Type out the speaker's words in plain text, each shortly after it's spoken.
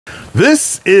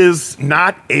This is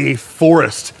not a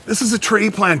forest. This is a tree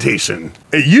plantation.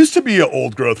 It used to be an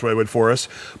old growth redwood forest,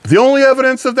 but the only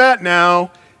evidence of that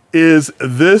now is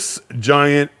this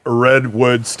giant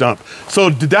redwood stump. So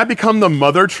did that become the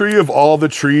mother tree of all the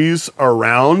trees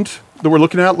around that we're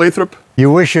looking at, Lathrop? You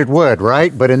wish it would,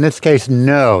 right? But in this case,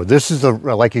 no. This is,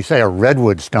 like you say, a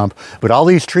redwood stump, but all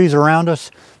these trees around us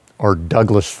are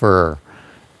Douglas-fir.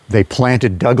 They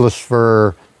planted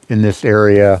Douglas-fir in this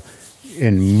area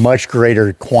in much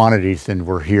greater quantities than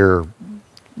were here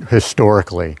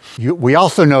historically. We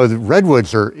also know that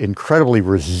redwoods are incredibly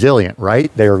resilient, right?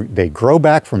 They grow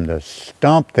back from the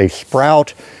stump, they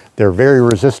sprout, they're very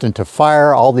resistant to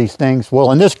fire, all these things.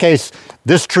 Well, in this case,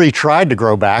 this tree tried to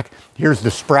grow back. Here's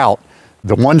the sprout.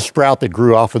 The one sprout that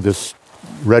grew off of this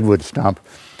redwood stump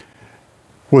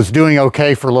was doing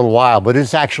okay for a little while, but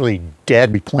it's actually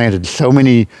dead. We planted so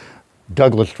many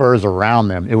Douglas-firs around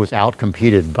them, it was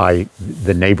outcompeted by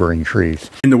the neighboring trees.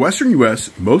 In the western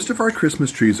US, most of our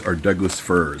Christmas trees are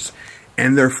Douglas-firs,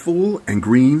 and they're full and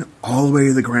green all the way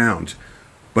to the ground.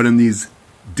 But in these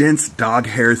dense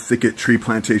dog-hair thicket tree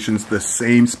plantations, the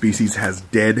same species has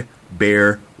dead,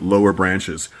 bare, lower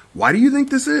branches. Why do you think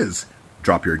this is?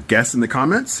 Drop your guess in the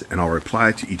comments, and I'll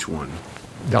reply to each one.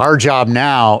 Our job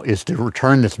now is to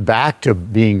return this back to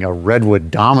being a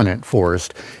redwood dominant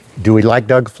forest. Do we like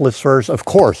Douglas-firs? Of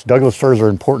course, Douglas-firs are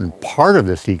an important part of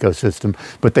this ecosystem,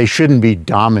 but they shouldn't be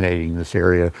dominating this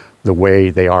area the way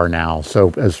they are now.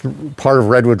 So as part of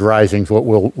Redwoods Rising, what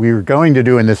we're going to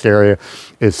do in this area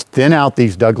is thin out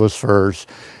these Douglas-firs,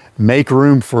 make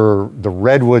room for the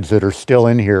redwoods that are still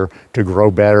in here to grow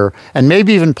better, and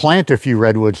maybe even plant a few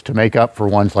redwoods to make up for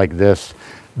ones like this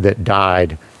that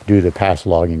died due to past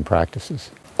logging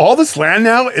practices. All this land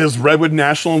now is Redwood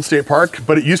National and State Park,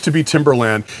 but it used to be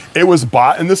timberland. It was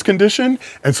bought in this condition,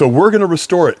 and so we're gonna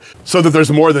restore it so that there's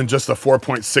more than just a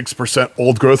 4.6%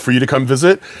 old growth for you to come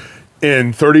visit.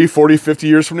 In 30, 40, 50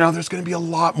 years from now, there's gonna be a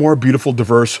lot more beautiful,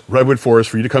 diverse redwood forests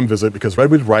for you to come visit, because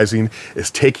Redwood Rising is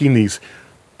taking these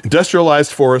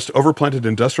industrialized forests, overplanted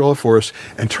industrial forests,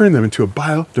 and turning them into a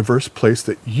biodiverse place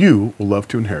that you will love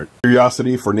to inherit.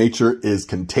 Curiosity for nature is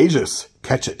contagious.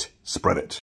 Catch it, spread it.